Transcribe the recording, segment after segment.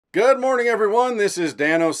Good morning, everyone. This is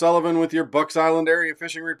Dan O'Sullivan with your Bucks Island Area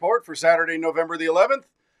Fishing Report for Saturday, November the 11th.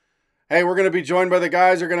 Hey, we're going to be joined by the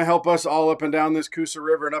guys who are going to help us all up and down this Coosa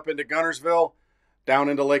River and up into Guntersville, down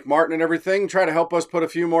into Lake Martin and everything. Try to help us put a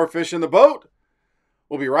few more fish in the boat.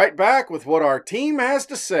 We'll be right back with what our team has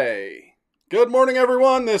to say. Good morning,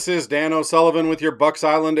 everyone. This is Dan O'Sullivan with your Bucks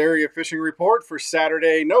Island Area Fishing Report for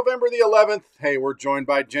Saturday, November the 11th. Hey, we're joined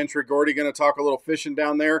by Gentry Gordy, going to talk a little fishing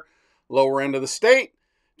down there, lower end of the state.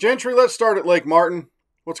 Gentry, let's start at Lake Martin.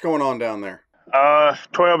 What's going on down there?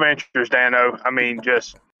 12 inchers, Dano. I mean,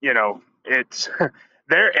 just, it's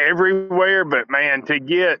they're everywhere, but man, to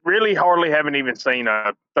get really hardly haven't even seen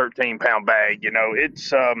a 13-pound bag.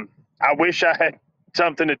 I wish I had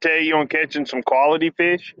something to tell you on catching some quality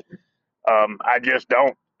fish. I just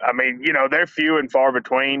don't. I mean, they're few and far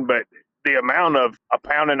between, but the amount of a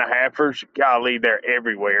pound and a halfers, golly, they're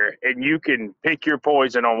everywhere. And you can pick your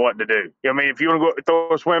poison on what to do. I mean, if you want to go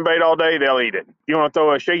throw a swim bait all day, they'll eat it. If you want to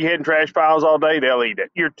throw a shaky head and trash piles all day, they'll eat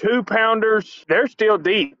it. Your 2-pounders, they're still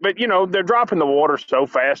deep, but they're dropping the water so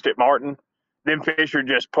fast at Martin. Them fish are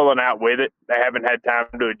just pulling out with it. They haven't had time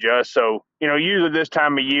to adjust. So, usually this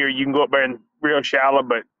time of year, you can go up there and real shallow,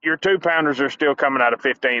 but your 2-pounders are still coming out of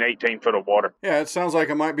 15, 18 foot of water. Yeah, it sounds like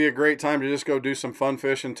it might be a great time to just go do some fun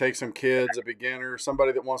fishing, take some kids, a beginner,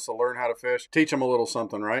 somebody that wants to learn how to fish, teach them a little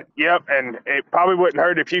something, right? Yep, and it probably wouldn't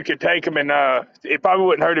hurt if you could take them and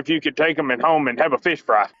home and have a fish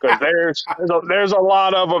fry, because there's a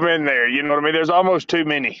lot of them in there. You know what I mean? There's almost too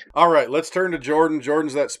many. All right, let's turn to Jordan.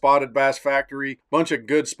 Jordan's that Spotted Bass Factory. Bunch of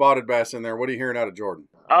good spotted bass in there. What are you hearing out of Jordan?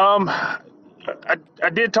 I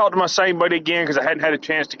did talk to my same buddy again because I hadn't had a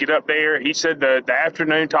chance to get up there. He said the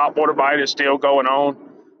afternoon topwater bite is still going on.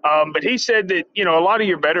 But he said that, a lot of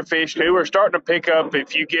your better fish too are starting to pick up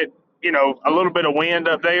if you get, a little bit of wind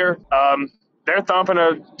up there. They're thumping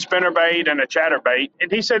a spinnerbait and a chatterbait.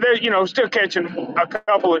 And he said they're, still catching a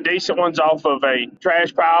couple of decent ones off of a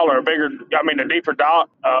trash pile or a deeper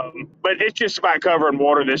dock. But it's just about covering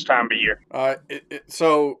water this time of year.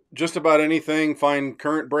 So just about anything, find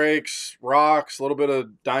current breaks, rocks, a little bit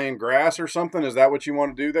of dying grass or something. Is that what you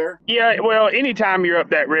want to do there? Yeah, well, anytime you're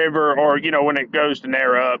up that river or, when it goes to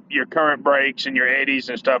narrow up, your current breaks and your eddies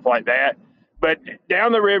and stuff like that. But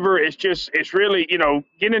down the river, it's really,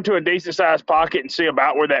 get into a decent sized pocket and see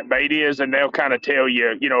about where that bait is. And they'll kind of tell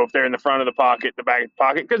you, if they're in the front of the pocket, the back of the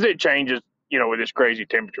pocket, because it changes, with this crazy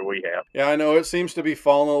temperature we have. Yeah, I know it seems to be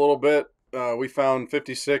falling a little bit. We found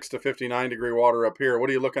 56 to 59 degree water up here.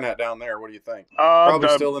 What are you looking at down there? What do you think? Probably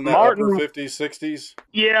still in that upper 50s, 60s?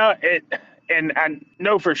 Yeah, and I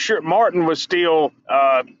know for sure Martin was still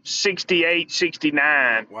 68,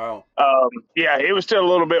 69. Wow. Yeah, it was still a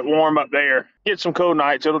little bit warm up there. Get some cool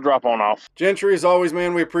nights, it'll drop on off. Gentry, as always,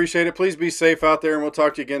 man, we appreciate it. Please be safe out there, and we'll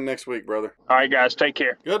talk to you again next week, brother. All right, guys, take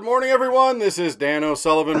care. Good morning, everyone. This is Dan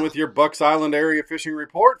O'Sullivan with your Bucks Island Area Fishing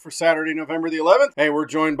Report for Saturday, November the 11th. Hey, we're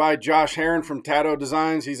joined by Josh Heron from Tato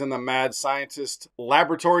Designs. He's in the Mad Scientist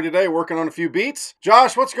Laboratory today working on a few beats.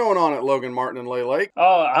 Josh, what's going on at Logan, Martin, and Lay Lake?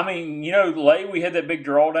 Lay, we had that big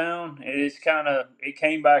drawdown. It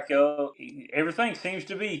came back up. Everything seems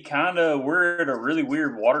to be we're at a really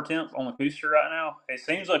weird water temp on the Coosa right now. It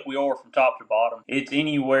seems like we are from top to bottom. It's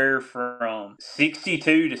anywhere from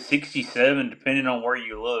 62 to 67, depending on where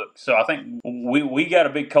you look. So I think we got a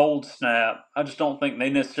big cold snap. I just don't think they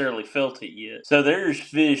necessarily felt it yet. So there's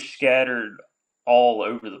fish scattered all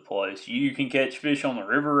over the place. You can catch fish on the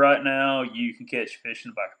river right now. You can catch fish in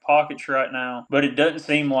the back of pockets right now. But it doesn't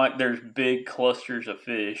seem like there's big clusters of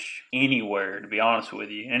fish anywhere, to be honest with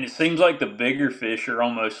you. And it seems like the bigger fish are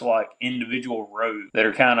almost like individual rows that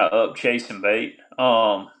are kind of up chasing bait.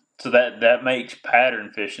 So that makes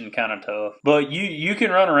pattern fishing kind of tough. But you can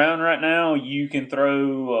run around right now. You can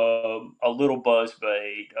throw a little buzz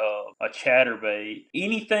bait, a chatterbait,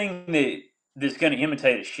 anything that's going to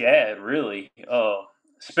imitate a shad, really.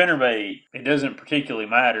 Spinnerbait, it doesn't particularly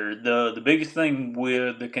matter. The biggest thing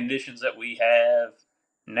with the conditions that we have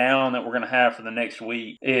now and that we're going to have for the next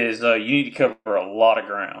week is you need to cover a lot of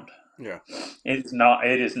ground. Yeah. It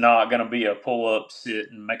is not going to be a pull up, sit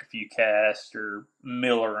and make a few casts or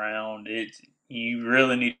mill around. You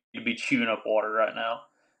really need to be chewing up water right now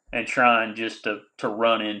and trying just to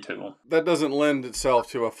run into them. That doesn't lend itself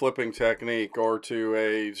to a flipping technique or to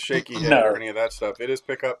a shaky head or any of that stuff. It is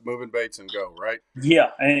pick up moving baits and go, right? Yeah,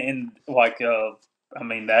 and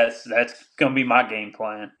that's gonna be my game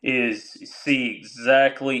plan is see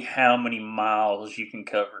exactly how many miles you can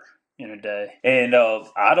cover in a day. And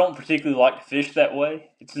I don't particularly like to fish that way.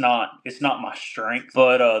 It's not my strength.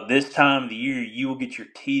 But this time of the year, you will get your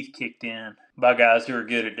teeth kicked in by guys who are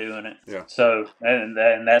good at doing it. Yeah. So and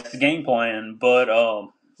that's the game plan. But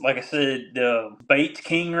like I said, the bait's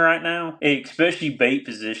king right now, especially bait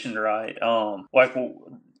positioned right.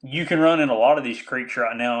 You can run in a lot of these creeks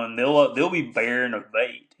right now, and they'll be barren of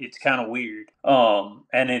bait. It's kind of weird.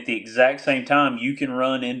 And at the exact same time, you can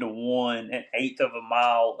run into one an eighth of a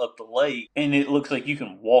mile up the lake, and it looks like you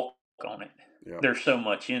can walk on it. Yep. There's so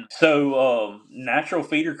much in it. So natural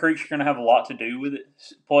feeder creeks are going to have a lot to do with it.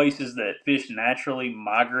 Places that fish naturally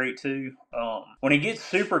migrate to. When it gets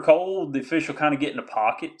super cold, the fish will kind of get into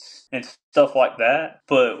pockets and stuff like that.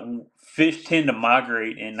 But fish tend to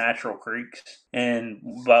migrate in natural creeks.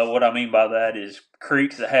 And by what I mean by that is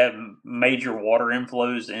creeks that have major water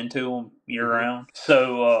inflows into them year round.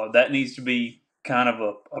 So that needs to be kind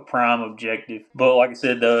of a prime objective. But like I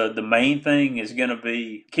said, the main thing is going to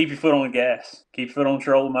be keep your foot on the gas. Keep your foot on the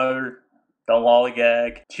trolling motor. Don't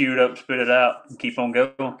lollygag. Chew it up, spit it out, and keep on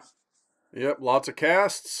going. Yep, lots of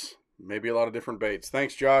casts. Maybe a lot of different baits.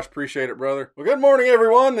 Thanks, Josh. Appreciate it, brother. Well, good morning,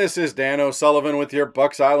 everyone. This is Dan O'Sullivan with your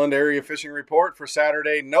Bucks Island Area Fishing Report for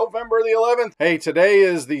Saturday, November the 11th. Hey, today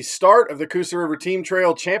is the start of the Coosa River Team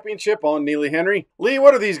Trail Championship on Neely Henry. Lee,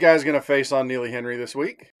 what are these guys going to face on Neely Henry this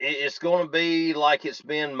week? It's going to be like it's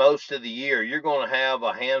been most of the year. You're going to have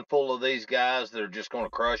a handful of these guys that are just going to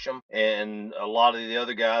crush them, and a lot of the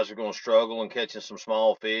other guys are going to struggle in catching some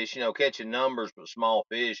small fish. Catching numbers, but small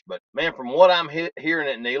fish. But, man, from what I'm hearing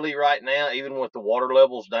at Neely right now, even with the water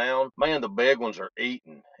levels down, man, the big ones are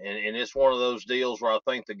eating. And it's one of those deals where I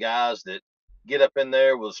think the guys that get up in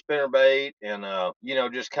there with spinnerbait and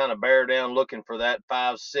just kind of bear down looking for that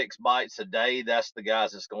 5-6 bites a day, that's the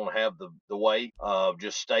guys that's going to have the weight of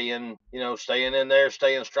just staying in there,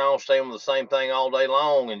 staying strong, staying with the same thing all day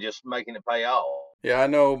long and just making it pay off. Yeah, I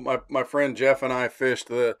know my friend Jeff and I fished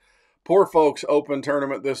the Poor Folks Open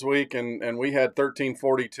tournament this week, and we had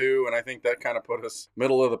 1342, and I think that kind of put us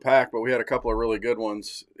middle of the pack, but we had a couple of really good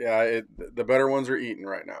ones. Yeah, the better ones are eating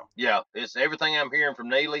right now. Yeah, it's everything I'm hearing from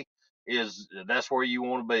Neely is that's where you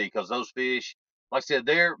want to be, because those fish, like I said,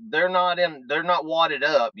 they're not wadded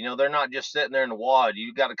up. They're not just sitting there in the wad.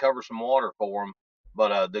 You got to cover some water for them.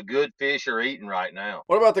 But the good fish are eating right now.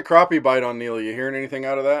 What about the crappie bite on Neely? You hearing anything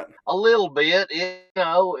out of that? A little bit.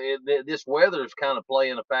 This weather's kind of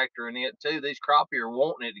playing a factor in it too. These crappie are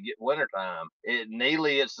wanting it to get wintertime.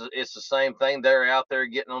 Neely, it's the same thing. They're out there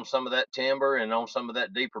getting on some of that timber and on some of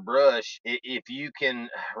that deeper brush. If you can,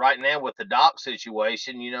 right now with the dock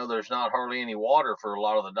situation, there's not hardly any water for a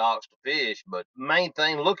lot of the docks to fish. But main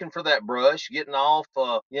thing, looking for that brush, getting off,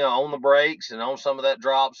 on the breaks and on some of that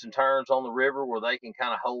drops and turns on the river where they can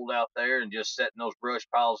kind of hold out there and just set in those brush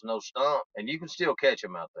piles and those stumps, and you can still catch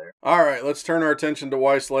them out there. All right, let's turn our attention to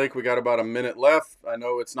Weiss Lake. We got about a minute left. I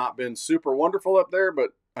know it's not been super wonderful up there,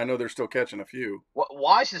 but I know they're still catching a few.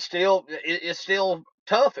 Weiss is still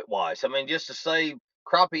tough at Weiss. I mean, just to say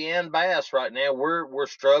crappie and bass right now, we're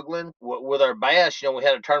struggling with our bass. We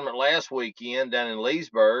had a tournament last weekend down in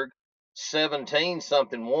Leesburg. 17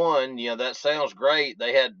 something won. That sounds great.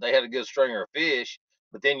 They had a good stringer of fish,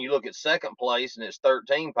 but then you look at second place and it's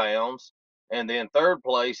 13 pounds, and then third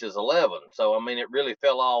place is 11. So I mean, it really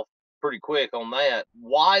fell off pretty quick on that.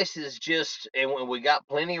 Weiss is just, and when we got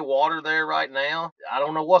plenty of water there right now, I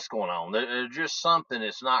don't know what's going on. There's just something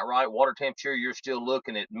that's not right. Water temperature, you're still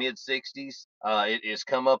looking at mid 60s. It's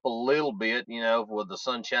come up a little bit, with the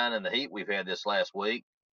sunshine and the heat we've had this last week,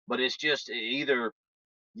 but it's just either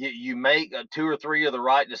you make 2 or 3 of the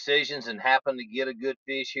right decisions and happen to get a good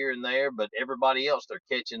fish here and there, but everybody else, they're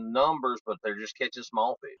catching numbers, but they're just catching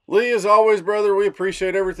small fish. Lee, as always, brother, we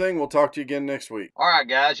appreciate everything. We'll talk to you again next week. All right,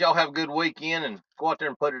 guys, y'all have a good weekend and go out there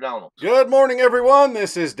and put it on them. Good morning, everyone.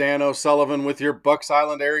 This is Dan O'Sullivan with your Bucks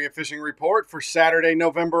Island Area Fishing Report for Saturday,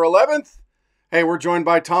 November 11th. Hey, we're joined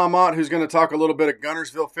by Tom Ott, who's going to talk a little bit of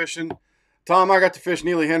Guntersville fishing. Tom, I got to fish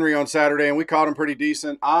Neely Henry on Saturday, and we caught him pretty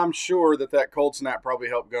decent. I'm sure that cold snap probably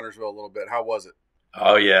helped Guntersville a little bit. How was it?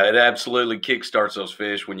 Oh, yeah, it absolutely kickstarts those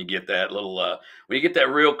fish when you get that little when you get that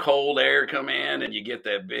real cold air come in and you get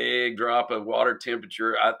that big drop of water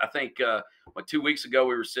temperature. I think 2 weeks ago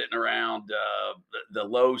we were sitting around the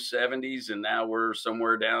low 70s, and now we're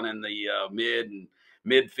somewhere down in the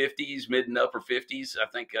mid 50s, mid and upper 50s, I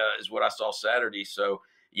think is what I saw Saturday. So,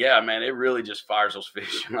 yeah, man, it really just fires those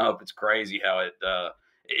fish up. It's crazy how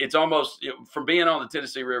it's almost, from being on the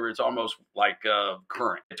Tennessee River, it's almost like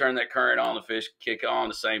current. You turn that current on, the fish kick on,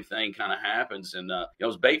 the same thing kind of happens. And,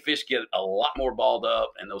 those bait fish get a lot more balled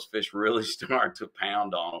up, and those fish really start to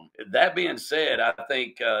pound on them. That being said, I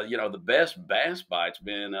think, the best bass bite's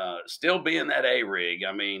been still being that A-rig.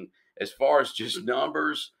 I mean, as far as just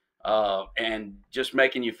numbers and just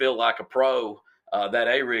making you feel like a pro, that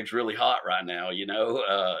A-rig's really hot right now.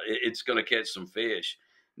 It's going to catch some fish.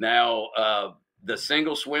 Now, the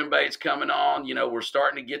single swim baits coming on. You know, we're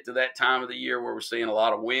starting to get to that time of the year where we're seeing a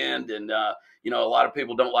lot of wind, and you know, a lot of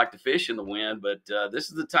people don't like to fish in the wind, but this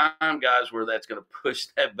is the time, guys, where that's going to push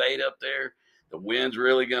that bait up there. The wind's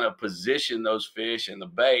really going to position those fish and the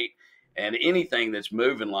bait, and anything that's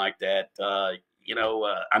moving like that. You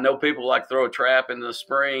know, I know people like to throw a trap in the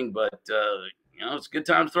spring, but you know, it's a good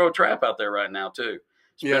time to throw a trap out there right now too.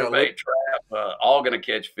 Spinnerbait, trap, all going to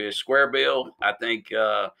catch fish. Square bill, I think,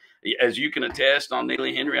 as you can attest on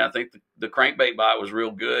Neely Henry, I think the crankbait bite was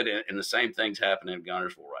real good, and the same thing's happening in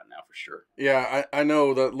Guntersville right now for sure. Yeah, I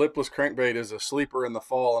know that lipless crankbait is a sleeper in the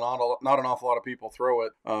fall, and not an awful lot of people throw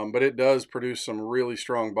it, but it does produce some really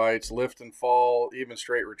strong bites. Lift and fall, even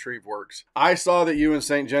straight retrieve works. I saw that you and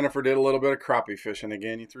St. Jennifer did a little bit of crappie fishing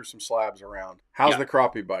again. You threw some slabs around. How's the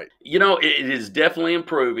crappie bite? You know, it is definitely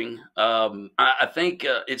improving. I think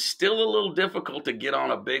it's still a little difficult to get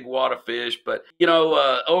on a big wad of fish, but, you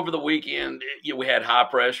know, over the weekend, we had high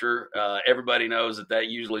pressure. Everybody knows that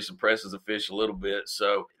usually suppresses the fish a little bit.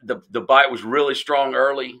 So the bite was really strong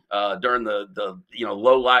early during the you know,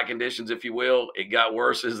 low light conditions, if you will. It got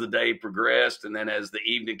worse as the day progressed, and then as the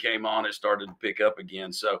evening came on, it started to pick up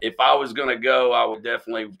again. So if I was going to go, I would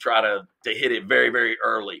definitely try to hit it very, very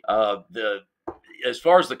early. As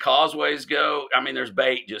far as the causeways go, I mean, there's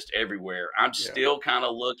bait just everywhere. I'm still kind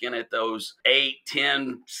of looking at those 8,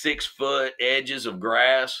 10, 6-foot edges of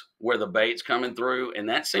grass where the bait's coming through, and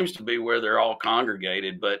that seems to be where they're all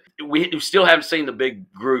congregated. But we still haven't seen the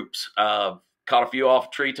big groups. Caught a few off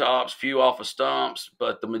of treetops, few off of stumps,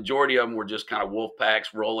 but the majority of them were just kind of wolf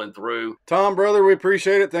packs rolling through. Tom, brother, we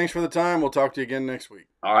appreciate it. Thanks for the time. We'll talk to you again next week.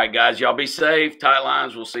 All right, guys, y'all be safe. Tight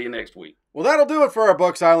lines. We'll see you next week. Well, that'll do it for our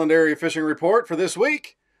Bucks Island Area Fishing Report for this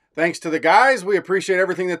week. Thanks to the guys. We appreciate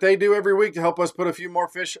everything that they do every week to help us put a few more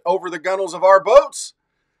fish over the gunnels of our boats.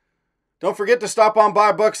 Don't forget to stop on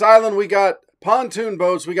by Bucks Island. We got pontoon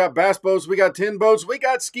boats, we got bass boats, we got tin boats, we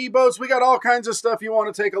got ski boats, we got all kinds of stuff you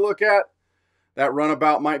want to take a look at. That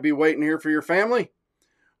runabout might be waiting here for your family.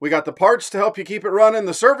 We got the parts to help you keep it running,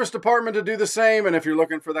 the service department to do the same, and if you're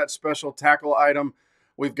looking for that special tackle item,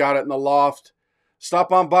 we've got it in the loft.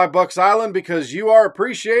 Stop on by Bucks Island because you are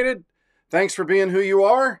appreciated. Thanks for being who you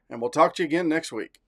are, and we'll talk to you again next week.